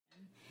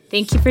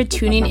Thank you for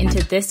tuning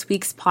into this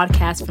week's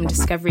podcast from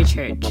Discovery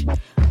Church.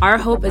 Our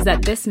hope is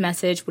that this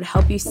message would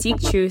help you seek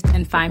truth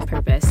and find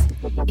purpose.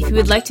 If you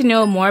would like to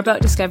know more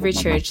about Discovery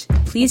Church,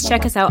 please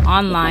check us out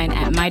online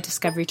at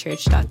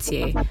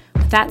mydiscoverychurch.ca.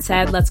 With that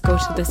said, let's go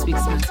to this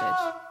week's message.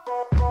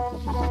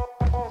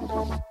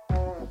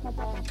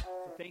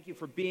 Thank you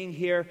for being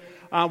here.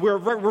 We're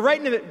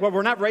right in the, well,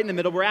 we're not right in the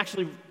middle. We're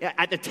actually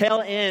at the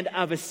tail end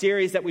of a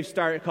series that we've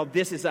started called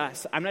This Is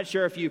Us. I'm not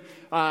sure if you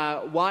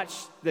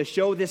watched the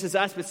show This Is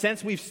Us, but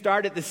since we've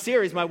started the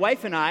series, my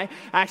wife and I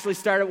actually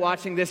started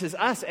watching This Is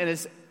Us,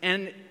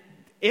 and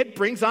it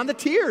brings on the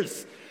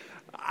tears.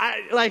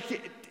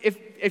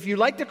 If you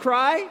like to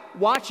cry,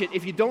 watch it.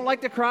 If you don't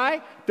like to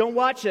cry, don't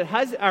watch it.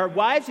 Our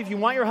wives, if you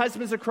want your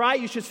husbands to cry,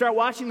 you should start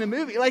watching the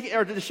movie,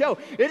 or the show.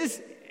 It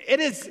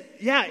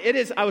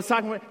is. I was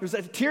talking, it was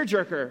a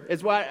tearjerker,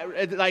 is what,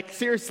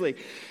 seriously.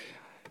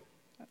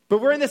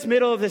 But we're in this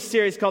middle of this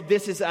series called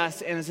This Is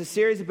Us, and it's a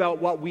series about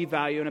what we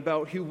value and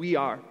about who we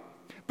are.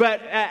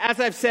 But as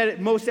I've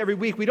said most every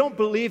week, we don't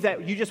believe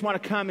that you just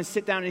want to come and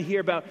sit down and hear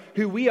about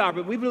who we are,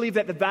 but we believe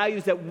that the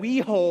values that we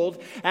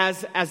hold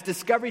as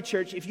Discovery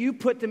Church, if you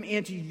put them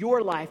into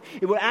your life,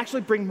 it will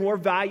actually bring more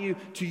value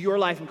to your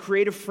life and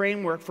create a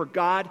framework for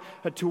God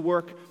to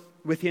work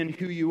within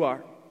who you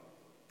are.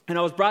 And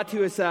I was brought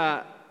to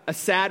a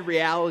sad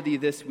reality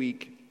this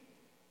week.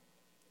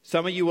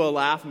 Some of you will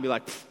laugh and be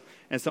like, pfft,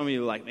 and some of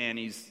you are like, man,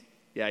 he's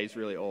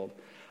really old.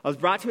 I was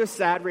brought to a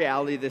sad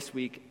reality this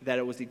week that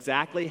it was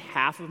exactly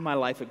half of my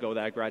life ago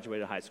that I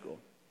graduated high school.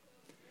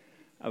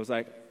 I was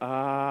like,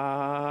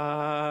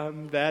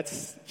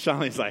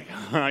 Shani's like,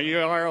 oh, you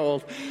are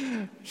old.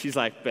 She's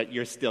like, but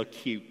you're still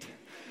cute.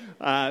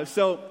 But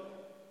I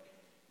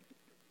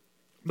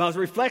was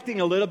reflecting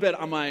a little bit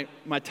on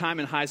my time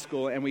in high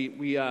school, and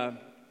we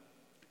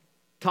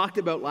talked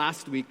about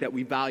last week that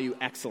we value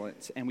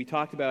excellence, and we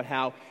talked about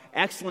how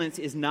excellence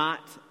is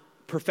not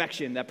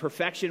perfection, that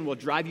perfection will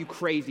drive you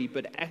crazy,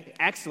 but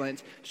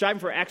striving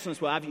for excellence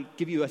will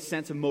give you a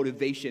sense of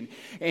motivation,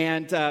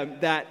 and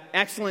that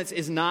excellence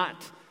is not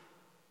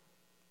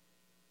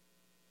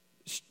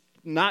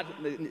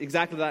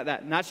exactly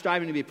that, not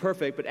striving to be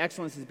perfect, but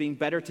excellence is being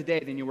better today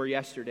than you were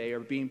yesterday,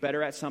 or being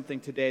better at something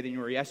today than you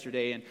were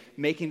yesterday, and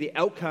making the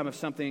outcome of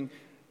something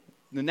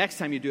the next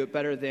time you do it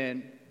better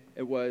than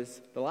it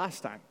was the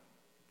last time.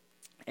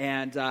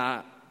 And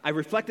I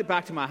reflected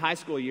back to my high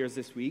school years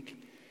this week.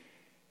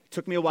 It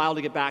took me a while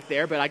to get back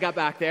there, but I got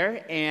back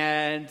there,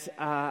 and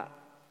I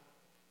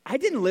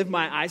didn't live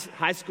my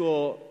high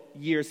school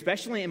years,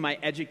 especially in my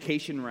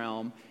education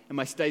realm and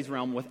my studies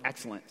realm, with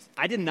excellence.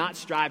 I did not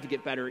strive to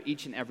get better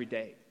each and every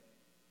day.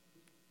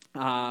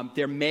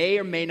 There may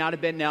or may not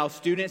have been, now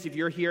students, if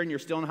you're here and you're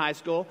still in high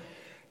school,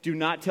 do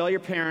not tell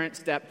your parents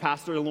that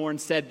Pastor Lorne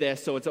said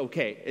this, so it's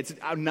okay.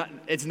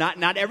 It's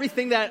not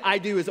everything that I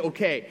do is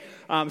okay.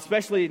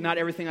 Especially not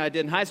everything I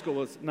did in high school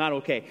was not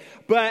okay.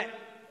 But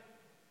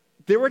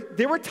there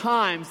were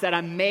times that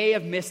I may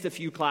have missed a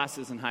few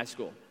classes in high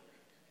school.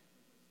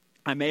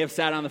 I may have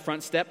sat on the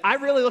front step. I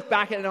really look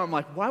back at it and I'm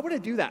like, why would I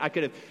do that?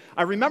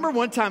 I remember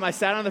one time I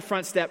sat on the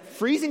front step,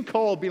 freezing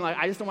cold, being like,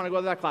 I just don't want to go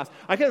to that class.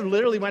 I could have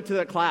literally went to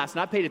that class,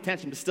 not paid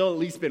attention, but still at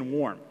least been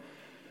warm.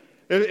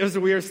 It was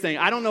the weirdest thing.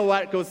 I don't know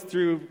what goes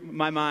through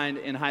my mind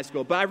in high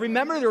school, but I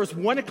remember there was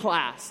one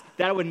class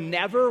that I would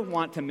never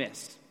want to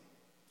miss,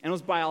 and it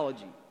was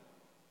biology.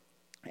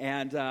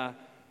 And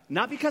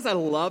not because I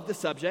loved the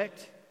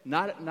subject,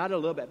 not a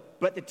little bit,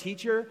 but the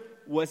teacher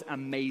was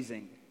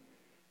amazing.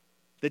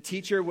 The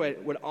teacher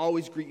would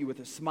always greet you with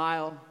a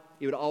smile.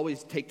 He would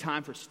always take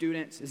time for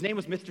students. His name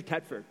was Mr.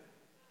 Tedford.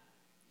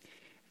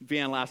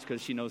 Vianna laughs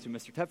because she knows who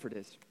Mr. Tedford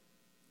is.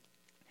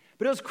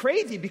 But it was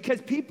crazy because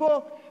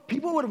people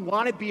would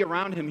want to be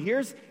around him.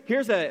 Here's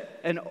a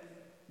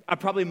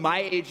probably my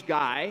age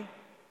guy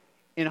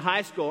in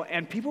high school,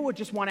 and people would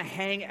just want to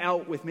hang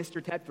out with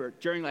Mr. Tedford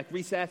during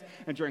recess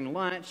and during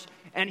lunch,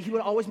 and he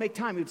would always make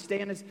time. He would stay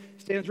in his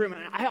room,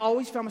 and I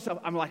always found myself,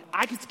 I'm like,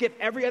 I could skip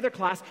every other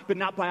class, but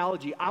not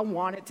biology. I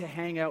wanted to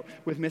hang out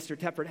with Mr.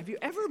 Tedford. Have you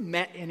ever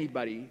met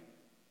anybody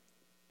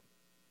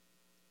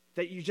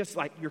that you just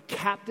you're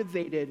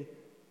captivated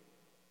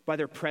by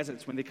their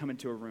presence when they come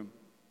into a room?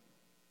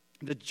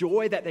 The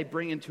joy that they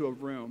bring into a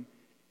room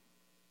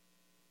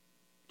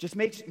just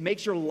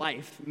makes your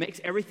life,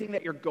 makes everything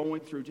that you're going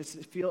through just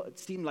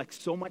seem like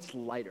so much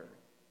lighter.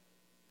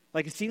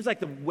 Like it seems like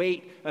the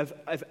weight of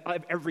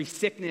every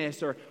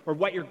sickness or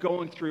what you're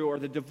going through, or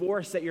the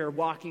divorce that you're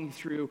walking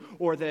through,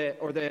 or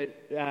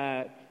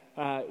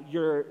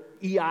your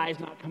EI is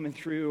not coming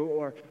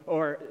through,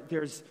 or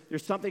there's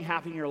something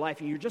happening in your life,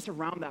 and you're just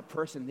around that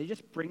person. They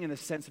just bring in a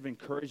sense of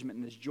encouragement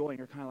and this joy, and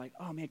you're kind of like,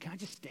 oh man, can I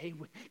just stay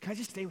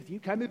with you?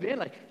 Can I move in?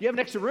 Like, you have an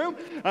extra room?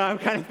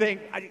 Kind of thing.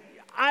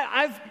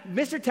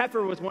 Mr.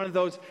 Tedford was one of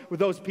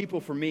those people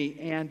for me,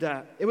 and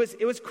it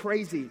was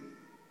crazy.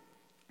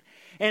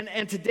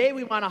 And today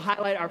we want to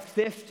highlight our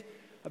fifth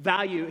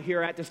value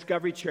here at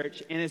Discovery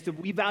Church, and it's that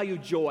we value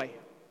joy.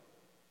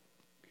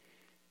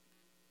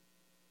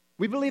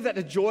 We believe that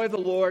the joy of the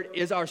Lord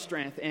is our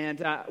strength,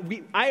 and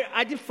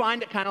I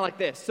defined it kind of like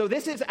this. So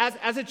this is,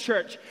 as a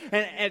church,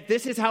 and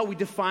this is how we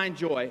define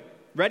joy.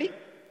 Ready?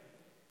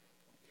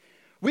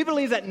 We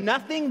believe that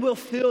nothing will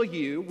fill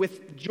you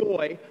with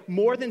joy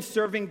more than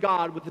serving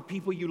God with the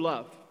people you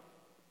love.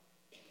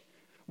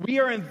 We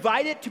are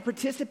invited to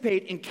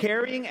participate in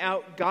carrying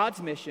out God's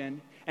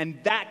mission,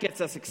 and that gets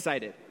us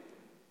excited.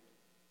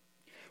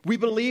 We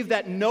believe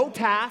that no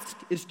task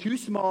is too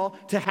small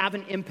to have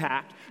an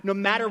impact, no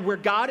matter where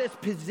God is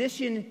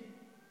positioned,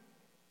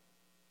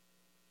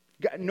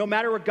 no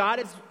matter where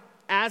God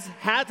has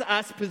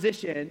us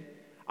positioned,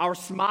 our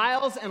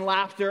smiles and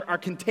laughter are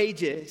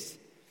contagious.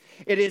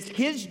 It is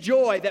His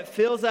joy that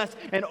fills us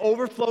and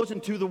overflows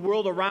into the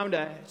world around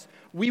us.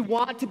 We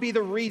want to be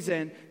the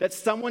reason that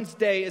someone's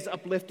day is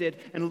uplifted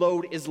and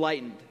load is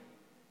lightened.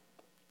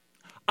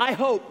 I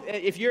hope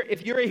if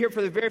you're here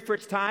for the very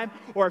first time,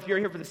 or if you're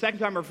here for the second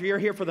time, or if you're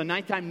here for the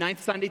ninth time,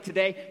 ninth Sunday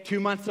today, 2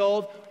 months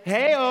old,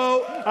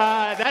 hey-oh,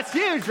 that's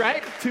huge,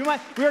 right? 2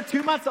 months. We were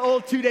 2 months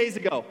old 2 days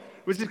ago,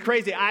 which is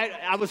crazy.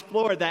 I was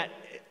floored that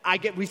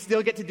we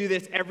still get to do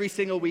this every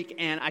single week,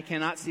 and I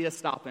cannot see us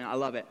stopping. I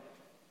love it.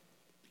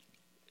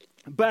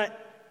 But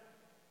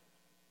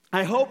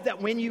I hope that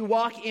when you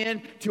walk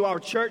into our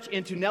church,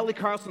 into Nellie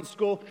Carlson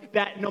School,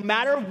 that no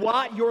matter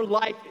what your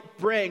life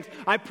brings,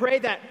 I pray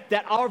that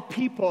our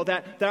people,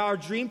 that our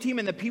dream team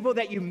and the people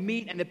that you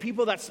meet and the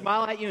people that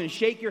smile at you and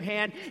shake your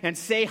hand and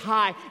say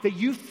hi, that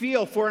you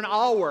feel for an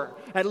hour,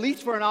 at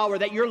least for an hour,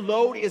 that your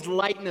load is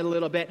lightened a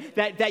little bit,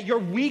 that your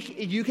week,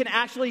 you can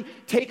actually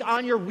take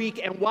on your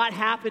week and what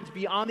happens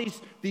beyond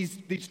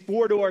these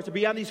four doors or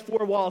beyond these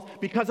four walls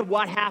because of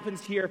what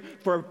happens here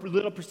for a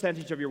little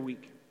percentage of your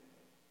week.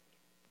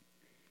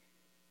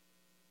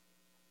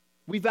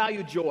 We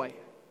value joy.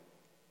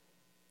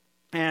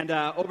 And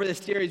over this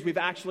series, we've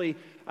actually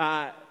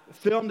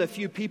filmed a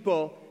few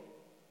people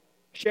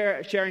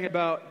sharing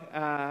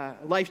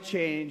about life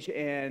change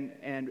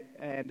and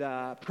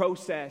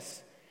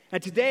process.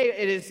 And today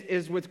it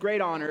is with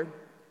great honor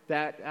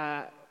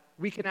that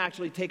we can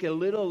actually take a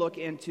little look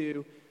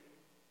into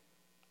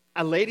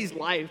a lady's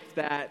life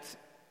that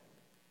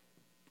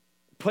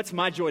puts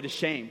my joy to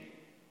shame.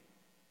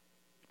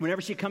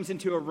 Whenever she comes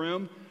into a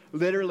room,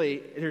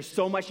 literally, there's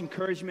so much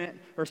encouragement.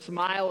 Her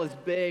smile is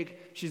big.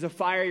 She's a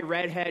fiery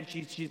redhead.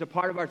 She's a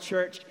part of our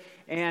church.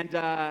 And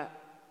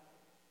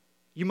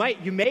you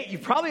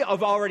probably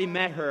have already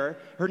met her.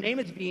 Her name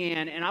is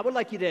Vianne, and I would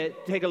like you to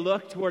take a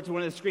look towards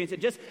one of the screens and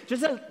just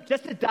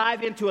to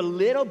dive into a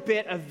little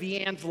bit of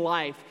Vianne's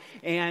life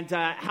and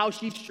how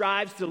she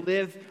strives to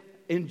live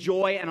in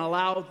joy and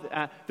allow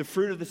the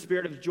fruit of the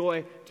Spirit of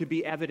joy to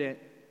be evident.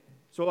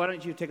 So why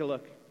don't you take a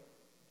look?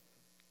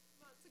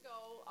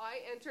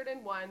 I entered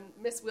and won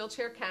Miss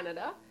Wheelchair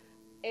Canada,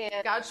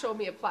 and God showed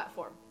me a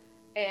platform.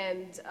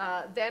 And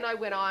then I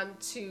went on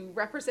to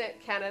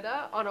represent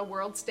Canada on a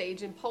world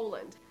stage in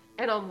Poland.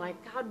 And I'm like,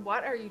 God,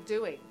 what are you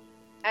doing?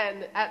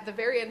 And at the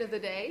very end of the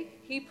day,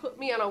 He put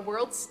me on a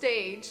world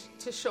stage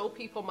to show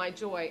people my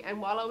joy.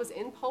 And while I was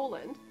in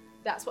Poland,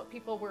 that's what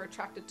people were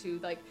attracted to.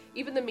 Like,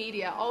 even the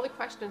media, all the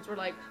questions were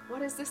like,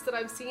 what is this that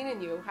I'm seeing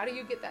in you? How do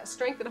you get that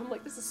strength? And I'm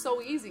like, this is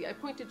so easy. I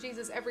point to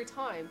Jesus every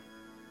time.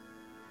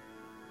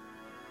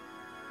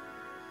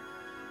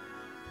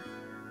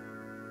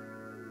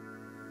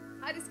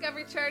 Hi,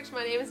 Discovery Church.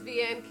 My name is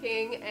Vianne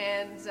King,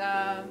 and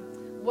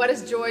what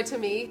is joy to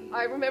me?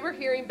 I remember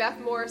hearing Beth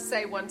Morris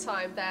say one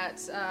time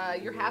that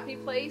your happy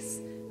place,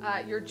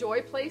 your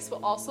joy place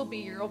will also be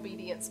your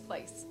obedience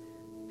place.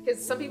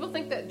 Because some people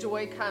think that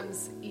joy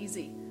comes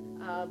easy,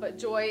 but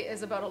joy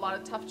is about a lot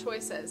of tough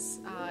choices.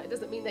 It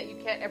doesn't mean that you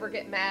can't ever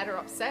get mad or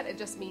upset. It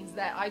just means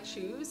that I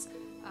choose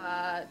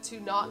to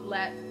not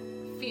let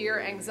fear,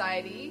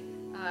 anxiety,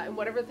 and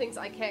whatever things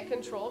I can't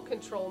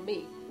control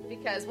me.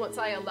 Because once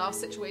I allow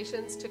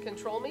situations to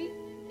control me,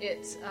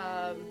 it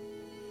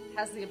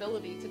has the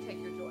ability to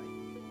take your joy.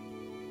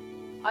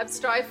 I've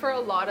strived for a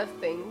lot of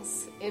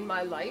things in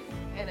my life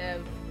and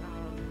have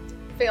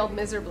failed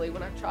miserably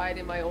when I've tried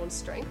in my own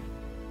strength.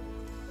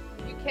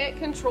 You can't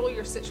control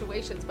your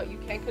situations, but you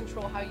can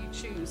control how you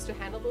choose to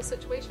handle those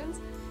situations.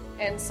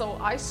 And so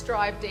I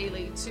strive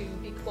daily to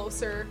be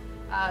closer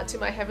to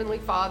my Heavenly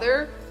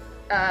Father,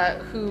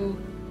 who,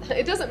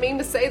 it doesn't mean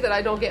to say that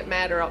I don't get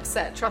mad or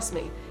upset, trust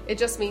me. It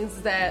just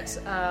means that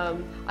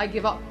I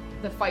give up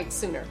the fight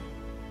sooner.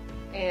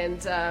 And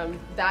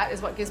that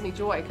is what gives me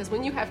joy. Because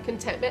when you have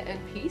contentment and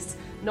peace,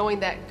 knowing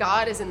that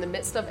God is in the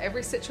midst of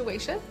every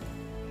situation,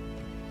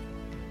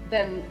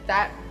 then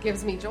that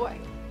gives me joy.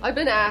 I've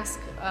been asked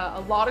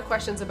a lot of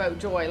questions about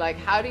joy, like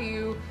how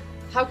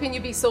can you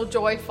be so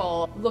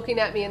joyful? Looking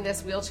at me in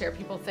this wheelchair,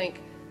 people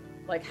think,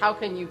 like, how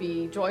can you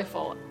be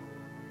joyful?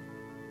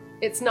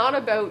 It's not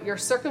about your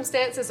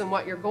circumstances and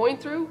what you're going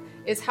through.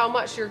 It's how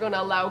much you're going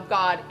to allow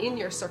God in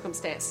your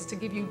circumstances to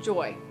give you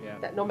joy. Yeah.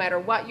 That no matter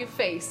what you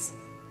face,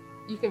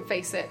 you can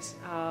face it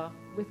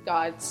with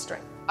God's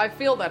strength. I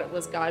feel that it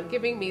was God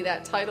giving me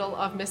that title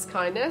of Miss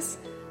Kindness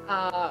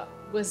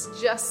was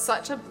just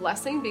such a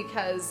blessing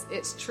because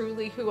it's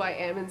truly who I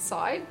am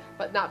inside,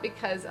 but not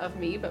because of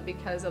me, but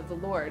because of the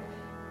Lord.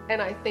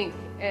 And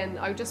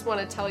I just want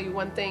to tell you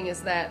one thing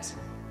is that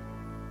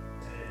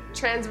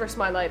transverse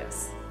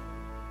myelitis.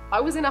 I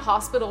was in a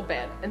hospital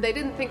bed and they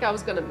didn't think I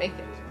was going to make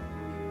it.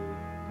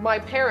 My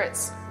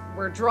parents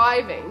were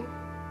driving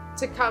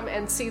to come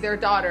and see their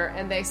daughter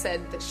and they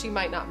said that she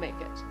might not make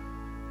it.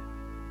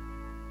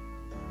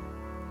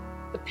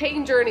 The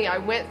pain journey I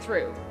went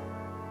through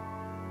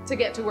to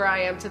get to where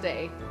I am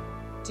today,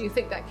 do you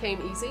think that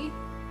came easy?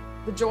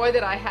 The joy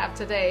that I have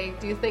today,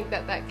 do you think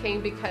that that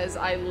came because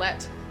I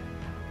let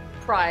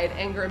pride,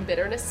 anger, and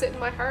bitterness sit in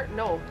my heart?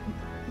 No.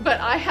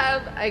 But I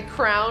have a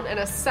crown and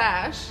a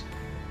sash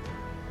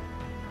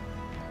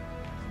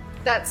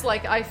that's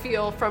like I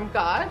feel from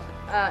God.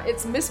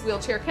 It's Miss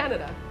Wheelchair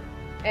Canada.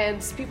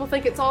 And people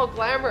think it's all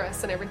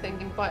glamorous and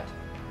everything, but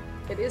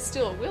it is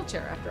still a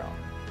wheelchair after all.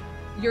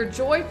 Your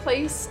joy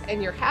place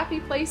and your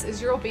happy place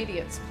is your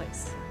obedience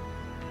place.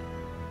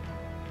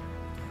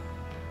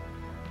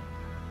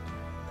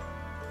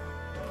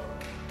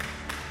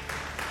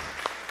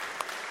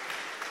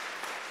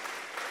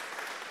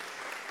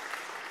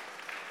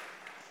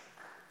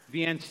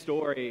 Vianne's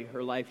story,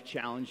 her life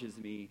challenges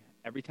me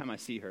every time I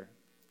see her.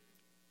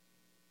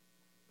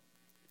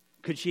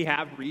 Could she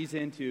have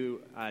reason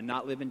to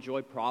not live in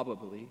joy?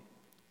 Probably.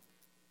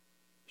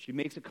 She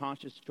makes a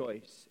conscious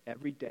choice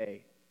every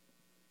day.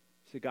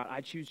 Say, God,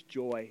 I choose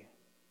joy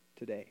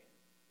today.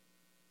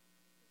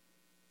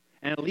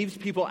 And it leaves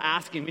people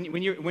asking,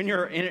 when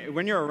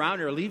you're around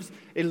her, it leaves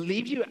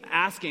you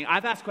asking.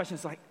 I've asked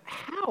questions like,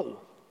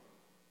 how?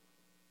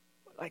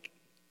 Like,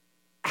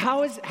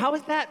 how is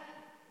that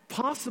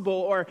possible?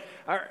 Or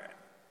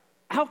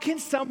how can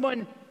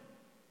someone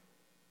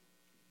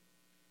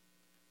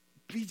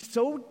be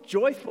so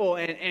joyful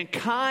and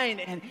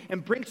kind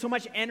and bring so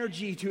much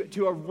energy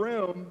to a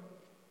room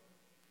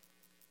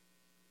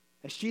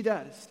as she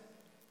does?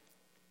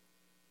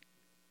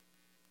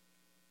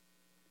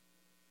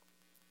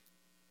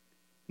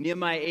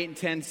 Nehemiah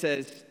 8:10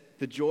 says,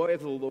 the joy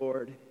of the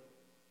Lord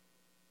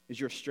is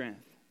your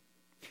strength.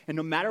 And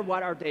no matter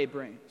what our day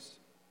brings,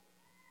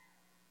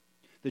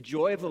 the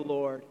joy of the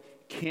Lord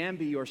can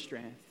be your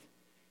strength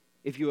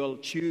if you will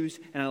choose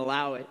and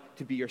allow it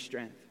to be your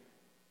strength.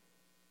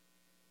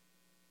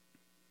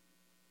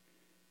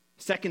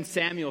 2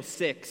 Samuel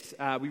 6,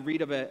 we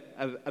read of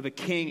a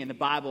king in the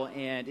Bible,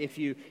 and if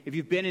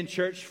you've been in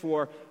church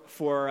for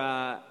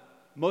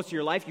most of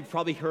your life, you've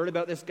probably heard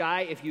about this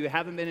guy. If you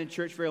haven't been in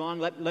church very long,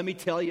 let me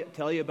tell you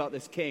about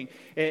this king.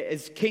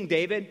 It's King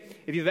David.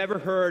 If you've ever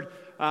heard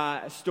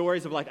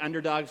stories of like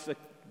underdogs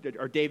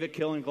or David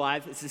killing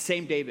Goliath, it's the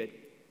same David.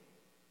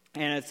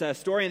 And it's a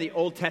story in the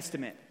Old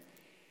Testament.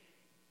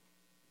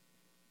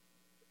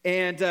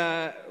 And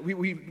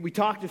we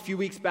talked a few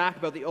weeks back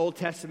about the Old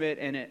Testament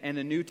and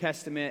the New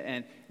Testament,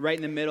 and right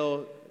in the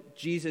middle,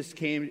 Jesus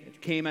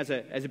came as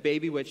a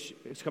baby, which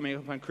is coming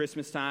up on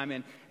Christmas time,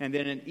 and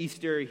then in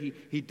Easter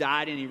he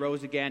died and he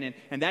rose again,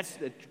 and that's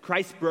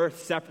Christ's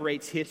birth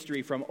separates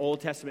history from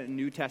Old Testament and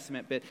New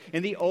Testament. But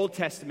in the Old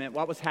Testament,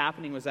 what was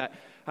happening was that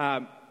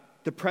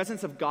the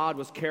presence of God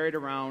was carried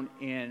around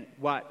in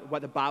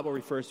what the Bible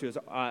refers to as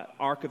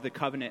Ark of the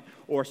Covenant,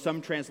 or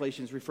some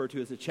translations refer to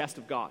as the chest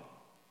of God.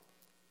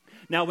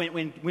 Now,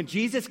 when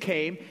Jesus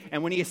came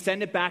and when he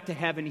ascended back to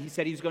heaven, he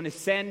said he was going to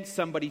send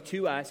somebody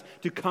to us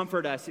to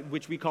comfort us,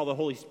 which we call the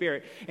Holy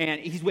Spirit.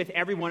 And he's with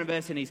every one of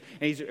us, and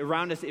he's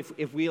around us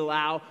if we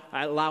allow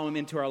him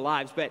into our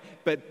lives.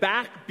 But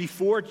back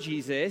before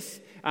Jesus,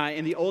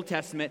 in the Old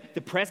Testament,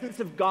 the presence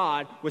of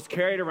God was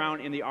carried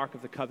around in the Ark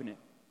of the Covenant.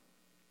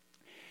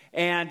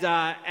 And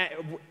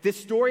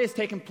this story has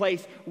taken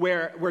place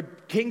where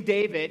King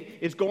David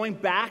is going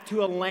back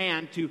to a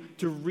land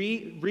to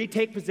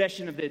retake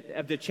possession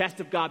of the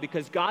chest of God,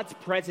 because God's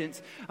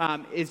presence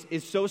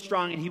is so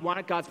strong, and he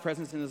wanted God's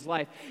presence in his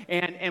life.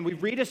 And we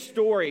read a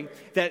story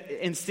that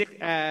in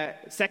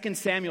 2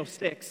 Samuel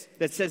 6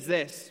 that says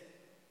this.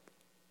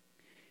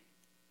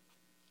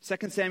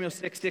 2 Samuel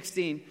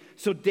 6:16.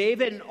 So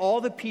David and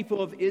all the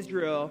people of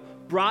Israel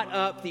brought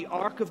up the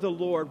ark of the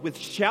Lord with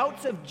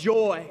shouts of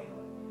joy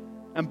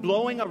and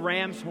blowing of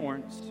ram's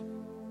horns.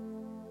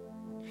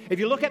 If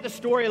you look at the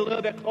story a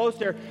little bit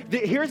closer,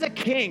 here's a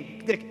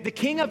king, the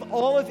king of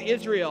all of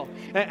Israel,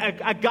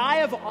 a guy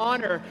of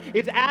honor,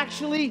 is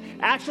actually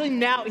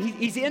now,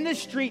 he's in the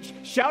streets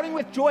shouting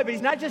with joy, but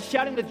he's not just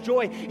shouting with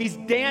joy, he's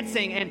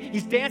dancing, and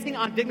he's dancing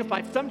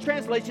undignified. Some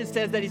translation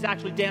says that he's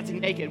actually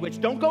dancing naked,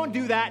 which don't go and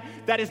do that.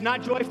 That is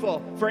not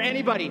joyful for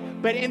anybody.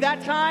 But in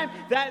that time,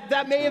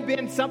 that may have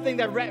been something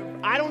that,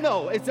 I don't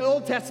know, it's the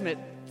Old Testament.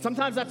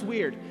 Sometimes that's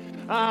weird.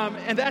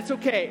 And that's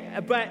okay.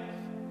 But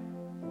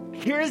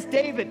Here is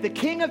David, the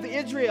king of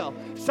Israel,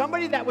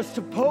 somebody that was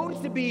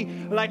supposed to be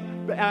like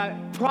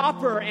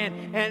proper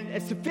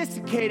and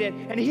sophisticated,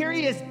 and here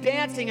he is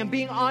dancing and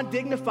being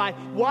undignified.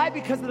 Why?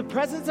 Because of the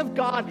presence of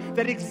God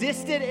that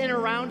existed in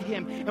around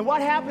him. And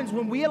what happens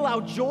when we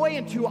allow joy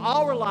into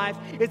our lives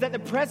is that the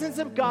presence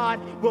of God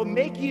will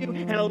make you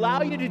and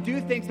allow you to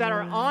do things that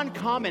are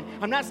uncommon.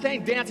 I'm not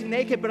saying dancing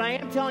naked, but I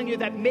am telling you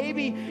that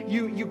maybe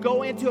you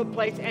go into a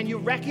place and you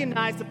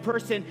recognize the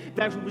person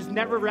that was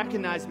never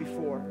recognized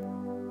before.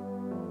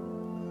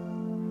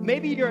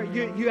 Maybe you're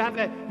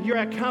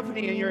a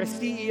company and you're a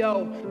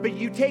CEO, but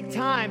you take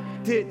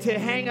time to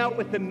hang out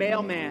with the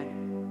mailman.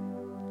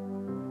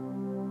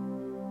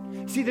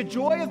 See, the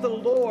joy of the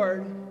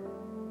Lord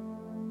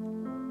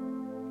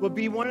will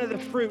be one of the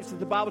fruits that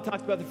the Bible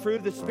talks about, the fruit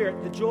of the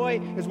Spirit. The joy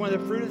is one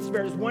of the fruit of the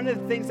Spirit. It's one of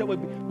the things that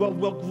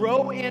will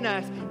grow in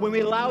us when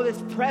we allow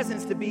this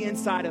presence to be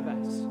inside of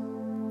us.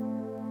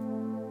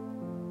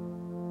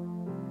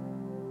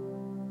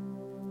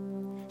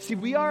 See,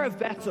 we are a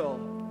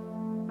vessel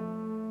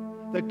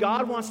that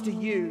God wants to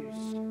use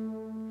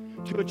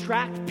to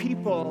attract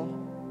people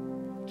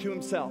to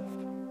himself.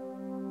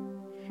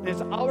 And it's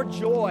our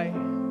joy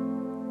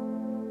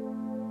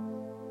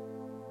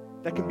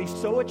that can be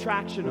so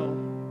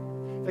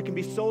attractional, that can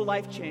be so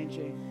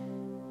life-changing.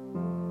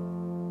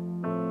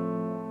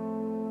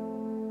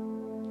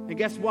 And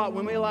guess what?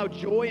 When we allow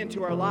joy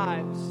into our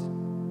lives,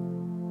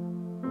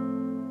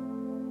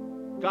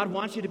 God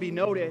wants you to be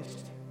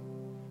noticed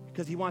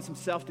because he wants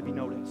himself to be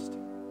noticed.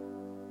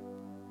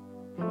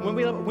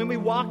 When we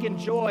walk in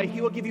joy,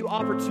 he will give you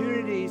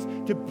opportunities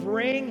to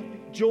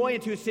bring joy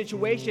into a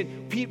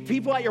situation.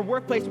 People at your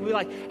workplace will be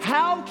like,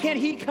 how can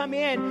he come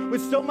in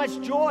with so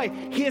much joy?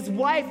 His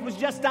wife was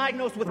just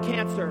diagnosed with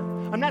cancer.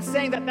 I'm not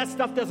saying that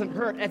stuff doesn't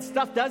hurt. And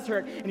stuff does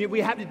hurt, and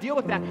we have to deal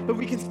with that. But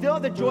we can still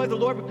have the joy of the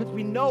Lord because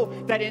we know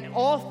that in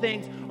all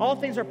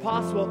things are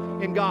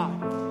possible in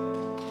God.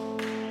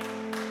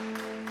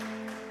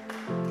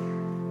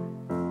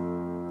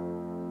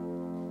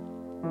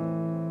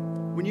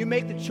 When you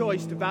make the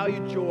choice to value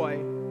joy,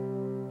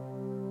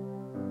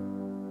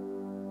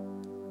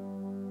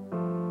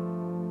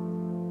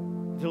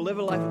 to live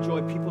a life of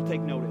joy, people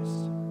take notice.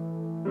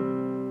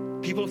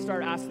 People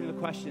start asking the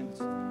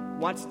questions,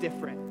 what's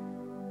different?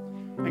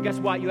 And guess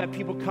what? You have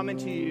people coming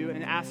to you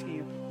and asking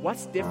you,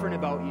 what's different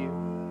about you?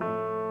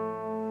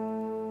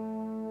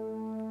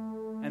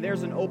 And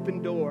there's an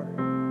open door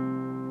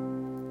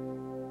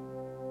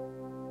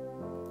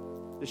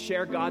to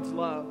share God's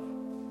love,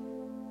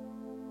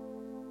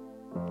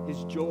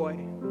 his joy.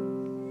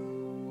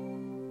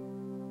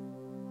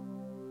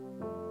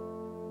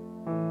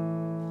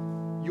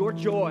 Your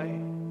joy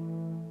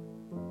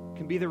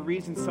can be the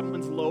reason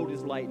someone's load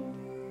is lightened.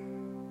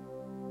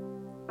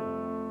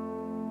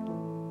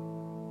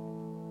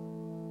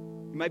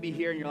 You might be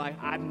here and you're like,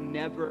 I've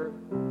never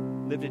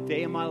lived a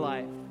day in my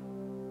life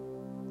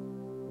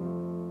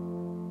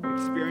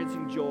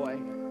experiencing joy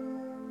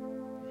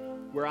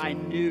where I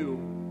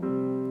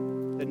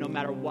knew that no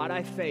matter what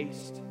I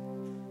faced,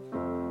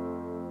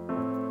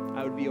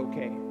 I would be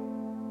okay.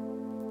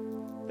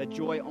 That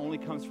joy only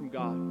comes from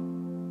God.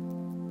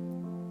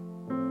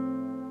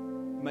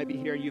 You might be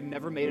here and you've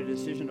never made a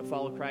decision to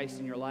follow Christ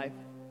in your life.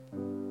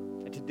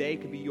 And today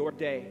could be your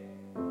day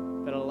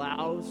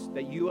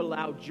that you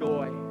allow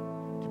joy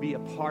to be a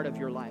part of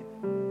your life.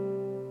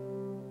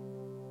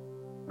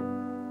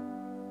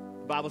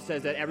 The Bible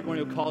says that everyone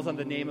who calls on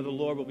the name of the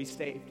Lord will be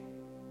saved.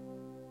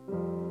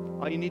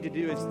 All you need to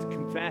do is to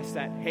confess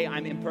that, hey,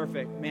 I'm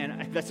imperfect.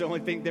 Man, that's the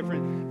only thing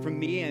different from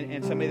me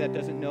and somebody that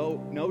doesn't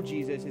know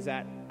Jesus is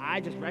that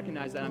I just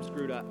recognize that I'm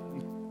screwed up.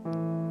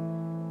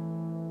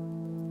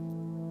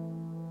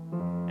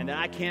 And that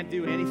I can't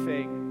do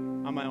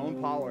anything on my own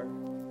power.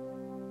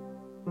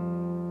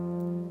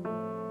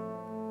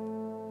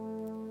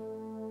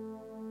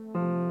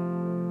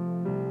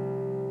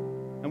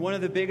 And one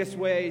of the biggest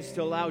ways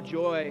to allow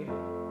joy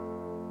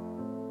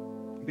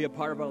to be a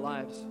part of our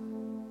lives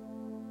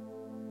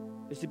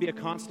is to be a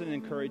constant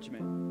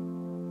encouragement.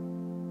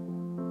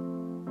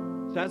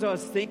 So as I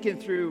was thinking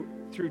through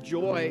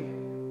joy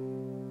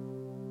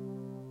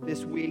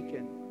this week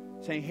and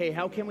saying, hey,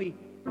 how can we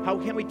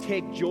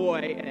take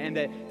joy and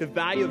the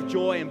value of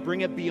joy and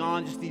bring it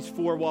beyond just these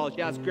four walls?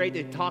 Yeah, it's great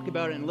to talk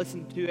about it and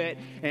listen to it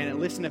and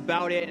listen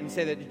about it and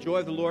say that the joy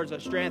of the Lord is our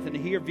strength, and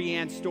to hear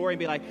Vianne's story and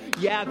be like,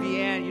 yeah,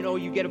 Vianne,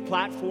 you get a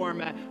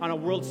platform on a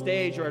world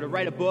stage or to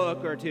write a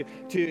book or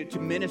to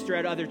minister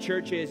at other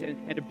churches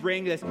and to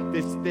bring this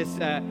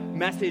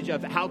message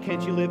of how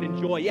can you live in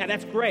joy. Yeah,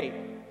 that's great.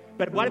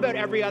 But what about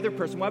every other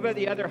person? What about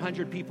the other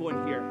 100 people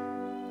in here?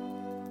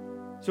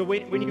 So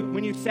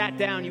when you sat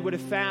down, you would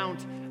have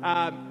found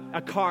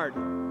a card.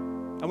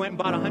 I went and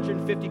bought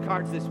 150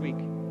 cards this week,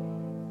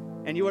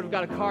 and you would have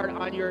got a card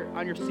on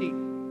your seat.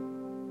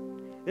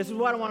 This is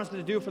what I want us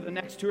to do for the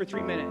next 2 or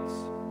 3 minutes.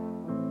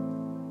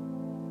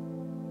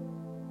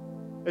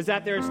 Is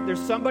that there's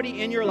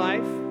somebody in your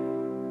life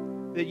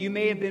that you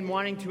may have been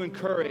wanting to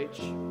encourage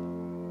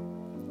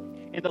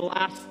in the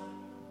last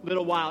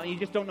little while, and you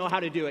just don't know how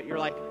to do it. You're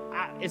like,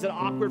 is it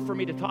awkward for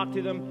me to talk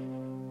to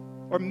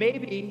them? Or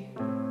maybe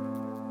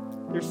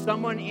there's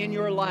someone in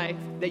your life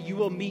that you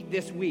will meet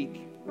this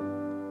week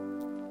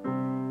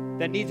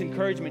that needs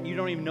encouragement. You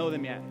don't even know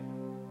them yet.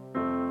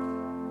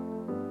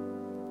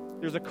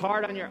 There's a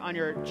card on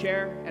your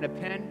chair and a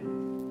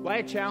pen. What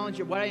I challenge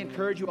you, what I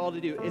encourage you all to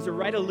do is to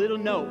write a little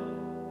note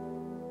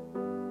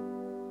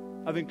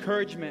of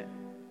encouragement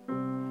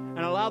and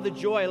allow the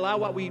joy, allow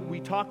what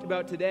we talked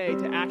about today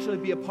to actually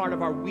be a part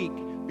of our week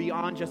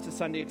beyond just a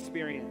Sunday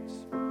experience.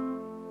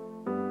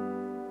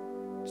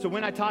 So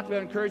when I talked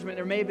about encouragement,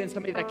 there may have been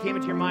somebody that came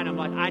into your mind. I'm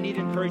like, I need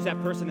to encourage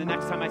that person the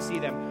next time I see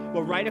them.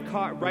 Well, write it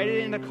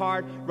in the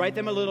card, write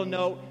them a little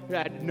note,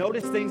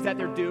 notice things that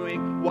they're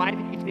doing. Why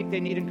do you think they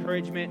need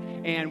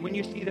encouragement? And when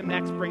you see them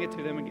next, bring it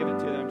to them and give it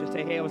to them. Just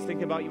say, hey, I was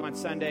thinking about you on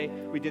Sunday.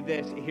 We did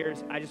this.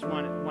 I just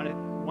want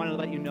to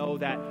let you know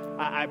that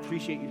I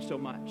appreciate you so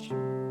much.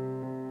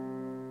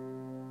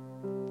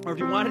 Or if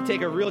you want to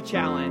take a real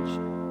challenge,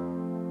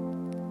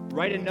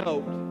 write a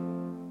note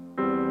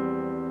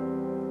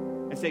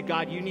and say,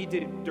 God, you need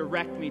to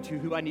direct me to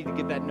who I need to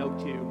give that note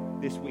to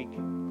this week.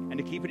 And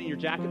to keep it in your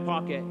jacket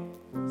pocket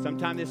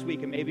sometime this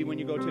week. And maybe when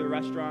you go to a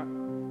restaurant,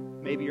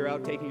 maybe you're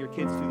out taking your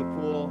kids to the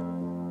pool,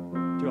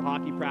 to a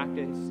hockey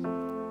practice.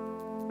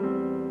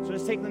 So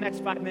just take the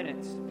next 5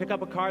 minutes. Pick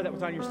up a card that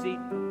was on your seat.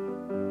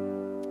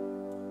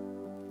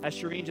 As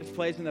Shireen just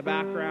plays in the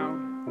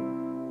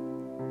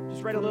background,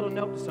 just write a little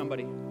note to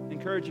somebody,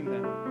 encouraging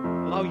them.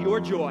 Allow your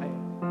joy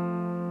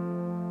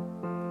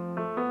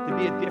to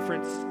be a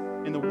difference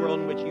in the world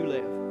in which you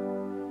live.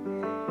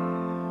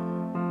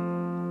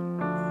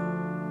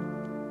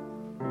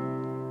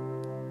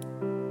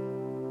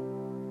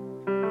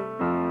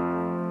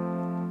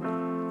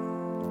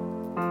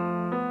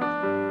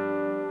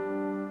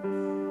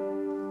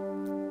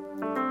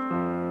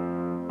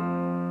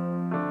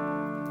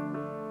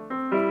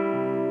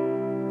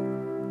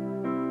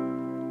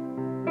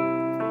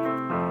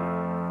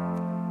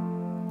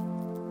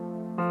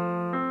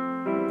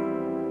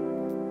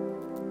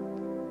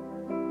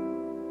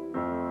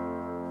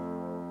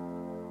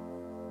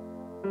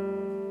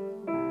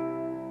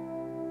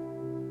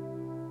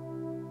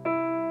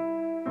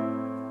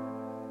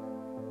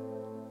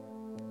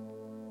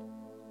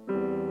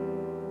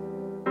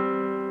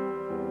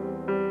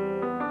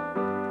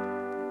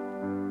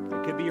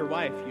 Could be your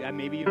wife.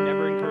 Maybe you've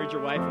never encouraged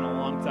your wife in a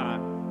long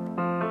time.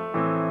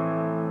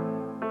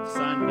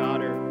 Son,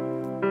 daughter,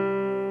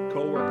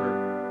 co-worker,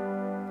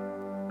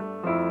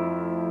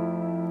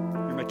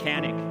 your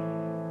mechanic,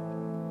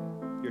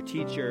 your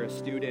teacher, a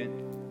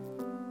student.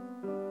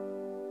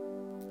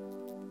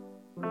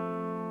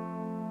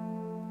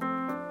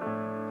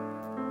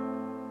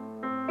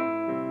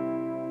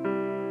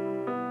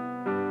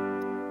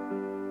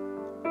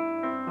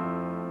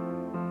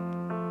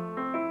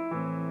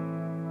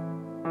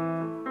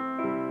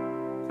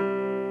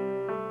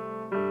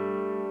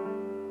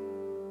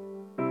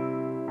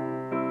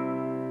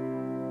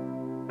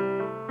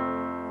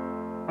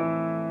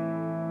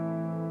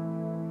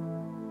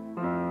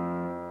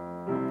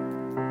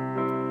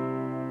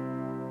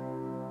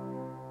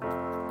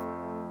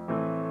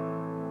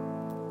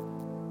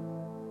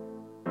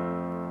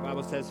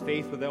 Says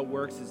faith without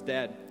works is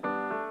dead.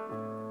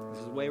 This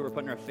is the way we're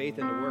putting our faith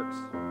into works.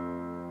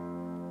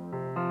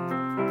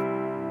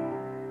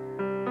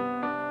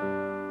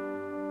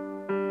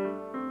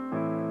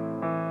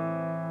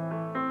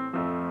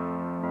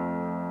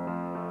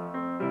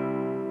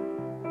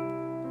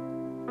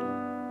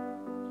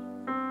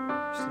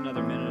 Just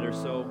another minute or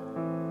so.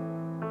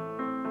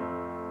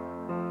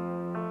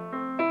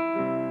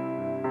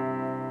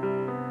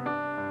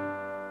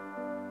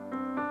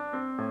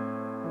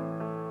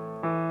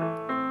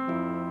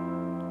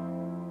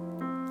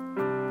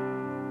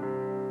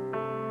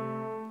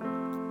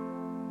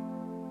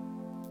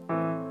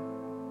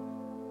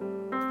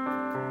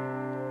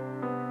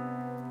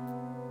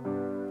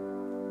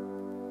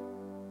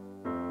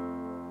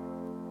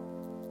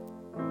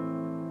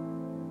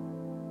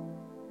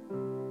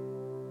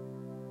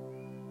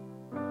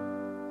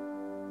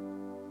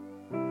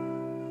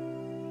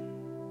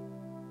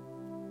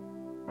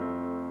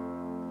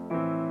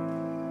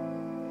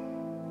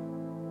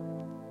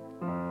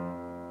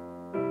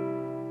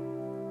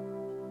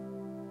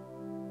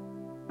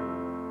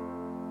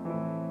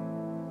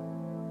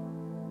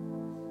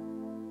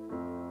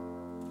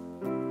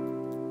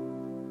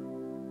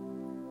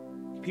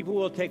 People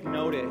will take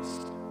notice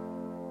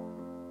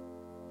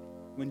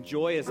when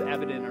joy is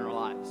evident in our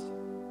lives.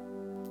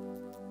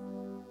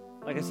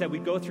 Like I said, we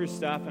go through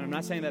stuff, and I'm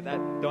not saying that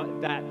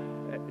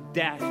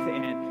death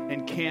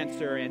and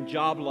cancer and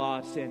job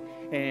loss and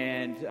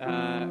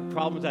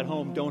problems at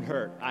home don't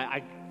hurt.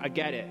 I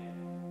get it.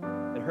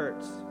 It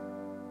hurts.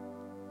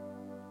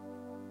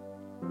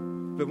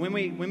 But when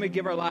we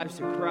give our lives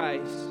to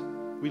Christ,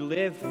 we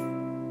live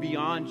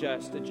beyond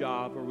just a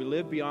job, or we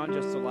live beyond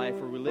just a life,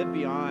 or we live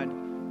beyond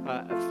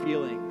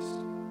feelings.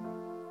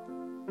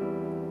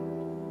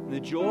 And the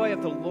joy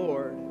of the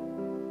Lord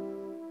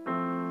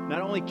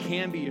not only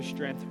can be your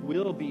strength,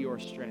 will be your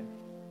strength.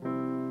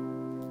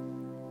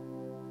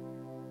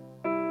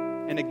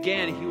 And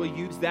again, he will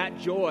use that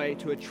joy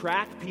to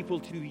attract people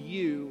to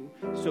you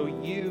so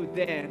you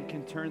then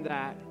can turn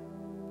that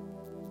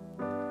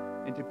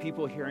into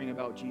people hearing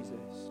about Jesus.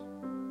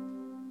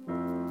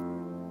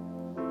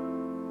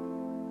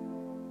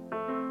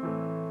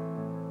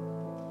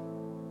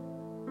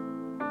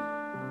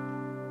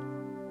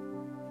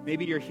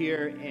 Maybe you're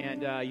here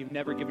and you've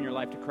never given your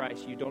life to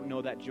Christ. You don't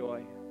know that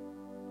joy.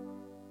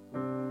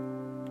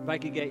 If I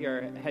could get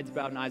your heads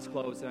bowed and eyes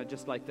closed, and I'd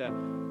just like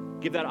to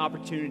give that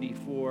opportunity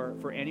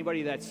for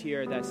anybody that's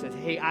here that says,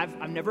 hey,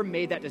 I've never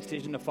made that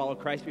decision to follow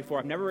Christ before.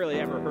 I've never really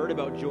ever heard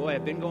about joy.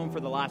 I've been coming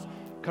for the last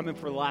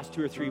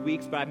 2 or 3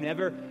 weeks, but I've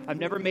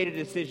never made a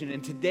decision.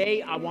 And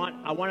today I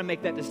want to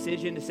make that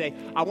decision to say,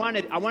 I want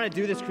to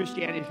do this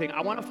Christianity thing.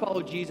 I want to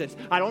follow Jesus.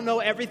 I don't know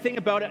everything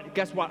about it.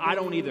 Guess what? I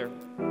don't either.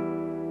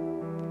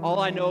 All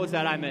I know is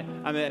that I'm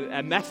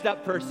a messed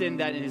up person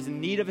that is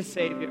in need of a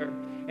Savior.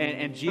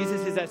 And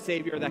Jesus is that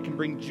Savior that can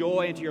bring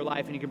joy into your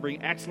life, and he can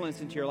bring excellence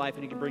into your life,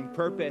 and he can bring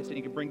purpose, and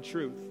he can bring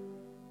truth.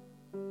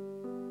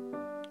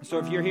 So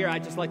if you're here,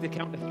 I'd just like to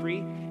count to 3.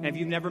 And if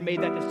you've never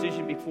made that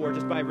decision before,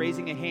 just by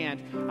raising a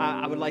hand,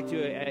 I would like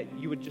to,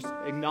 you would just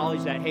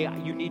acknowledge that, hey,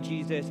 you need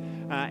Jesus,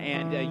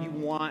 and you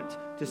want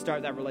to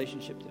start that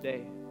relationship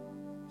today.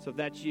 So if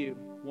that's you,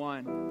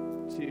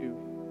 1, 2,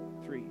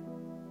 3.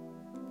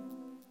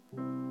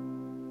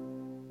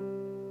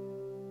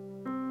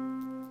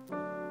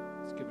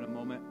 Let's give it a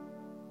moment.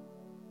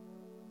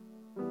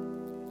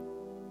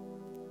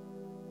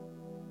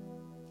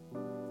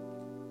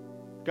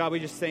 God, we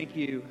just thank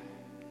you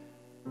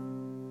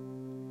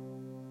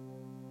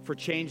for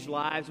changed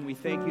lives, and we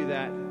thank you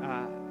that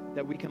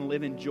we can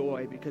live in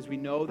joy, because we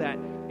know that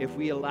if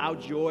we allow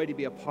joy to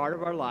be a part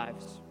of our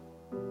lives,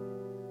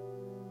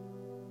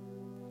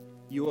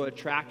 you will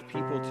attract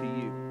people to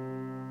you.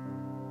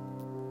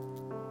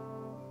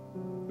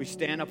 We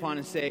stand upon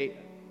and say,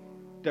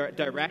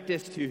 direct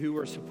us to who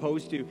we're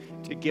supposed to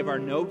give our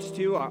notes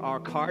to, our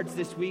cards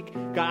this week.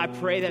 God, I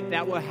pray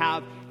that will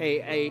have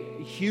a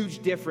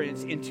huge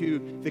difference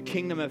into the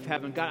kingdom of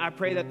heaven. God, I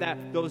pray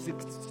that those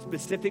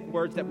specific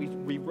words that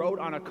we wrote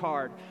on a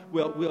card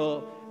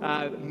will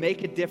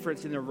make a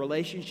difference in the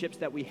relationships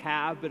that we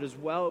have, but as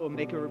well it will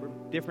make a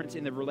difference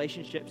in the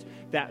relationships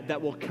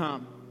that will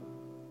come.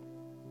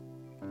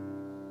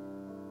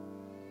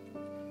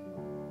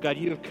 God,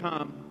 you have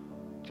come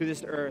to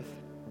this earth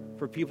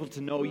for people to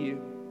know you.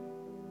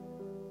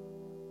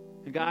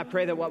 And God, I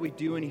pray that what we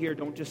do in here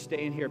don't just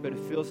stay in here, but it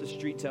fills the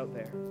streets out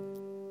there.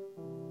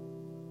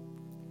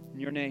 In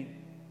your name.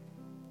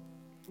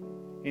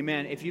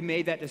 Amen. If you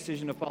made that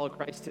decision to follow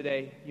Christ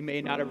today, you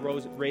may not have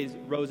rose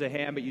a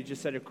hand, but you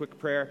just said a quick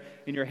prayer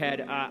in your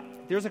head.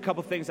 There's a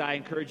couple things I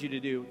encourage you to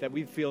do that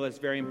we feel is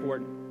very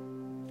important.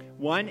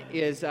 One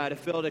is to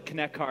fill out a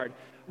Connect card.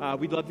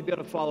 We'd love to be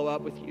able to follow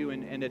up with you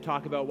and to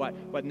talk about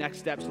what next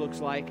steps looks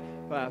like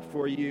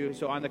for you.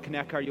 So on the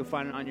Connect card, you'll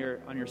find it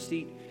on your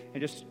seat. And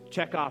just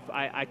check off,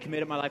 I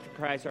committed my life to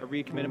Christ, or I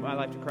recommitted my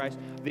life to Christ.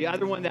 The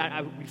other one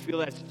that we feel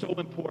that's so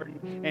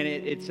important, and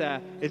it's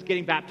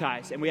getting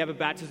baptized. And we have a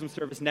baptism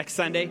service next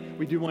Sunday.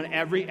 We do one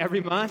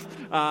every month.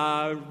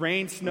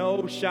 Rain,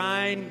 snow,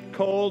 shine,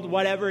 cold,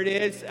 whatever it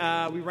is.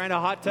 We rent a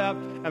hot tub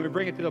and we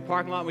bring it to the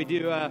parking lot. And we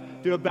do a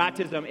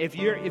baptism. If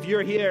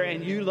you're here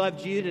and you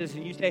love Jesus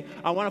and you say,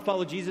 I want to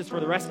follow Jesus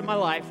for the rest of my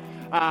life,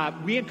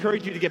 we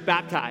encourage you to get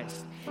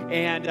baptized.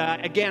 And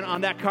again,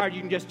 on that card, you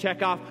can just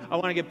check off, I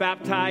want to get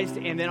baptized,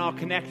 and then I'll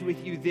connect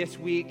with you this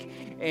week.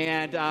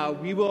 And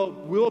we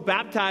will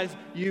baptize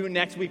you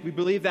next week. We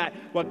believe that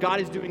what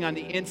God is doing on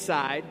the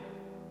inside,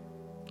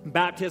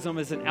 baptism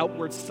is an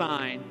outward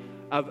sign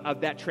of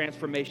that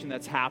transformation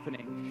that's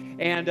happening.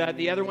 And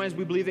the other one is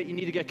we believe that you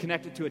need to get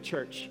connected to a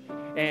church.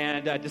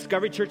 And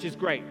Discovery Church is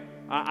great.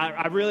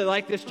 I really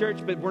like this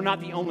church, but we're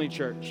not the only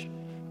church.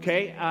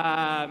 Okay?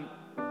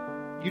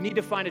 You need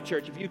to find a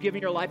church. If you've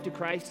given your life to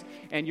Christ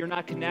and you're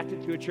not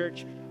connected to a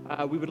church,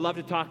 we would love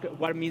to talk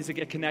what it means to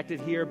get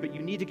connected here, but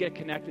you need to get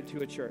connected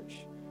to a church.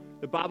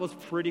 The Bible's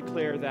pretty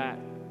clear that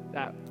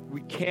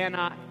we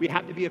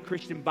have to be a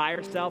Christian by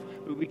ourselves,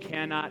 but we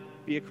cannot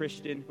be a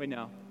Christian.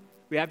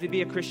 We have to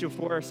be a Christian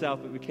for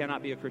ourselves, but we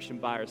cannot be a Christian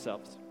by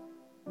ourselves.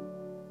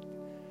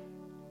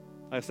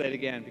 I'll say it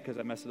again because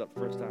I messed it up the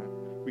first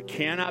time. We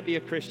cannot be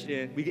a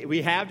Christian.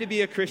 We have to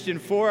be a Christian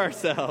for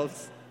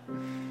ourselves.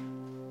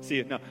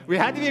 We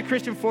have to be a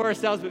Christian for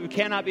ourselves, but we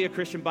cannot be a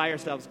Christian by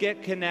ourselves.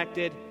 Get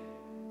connected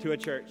to a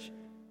church.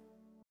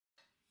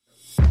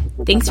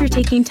 Thanks for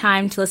taking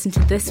time to listen to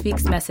this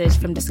week's message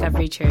from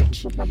Discovery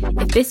Church.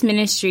 If this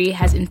ministry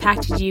has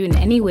impacted you in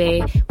any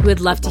way, we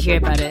would love to hear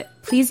about it.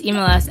 Please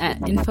email us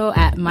at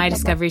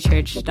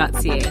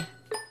info@mydiscoverychurch.ca.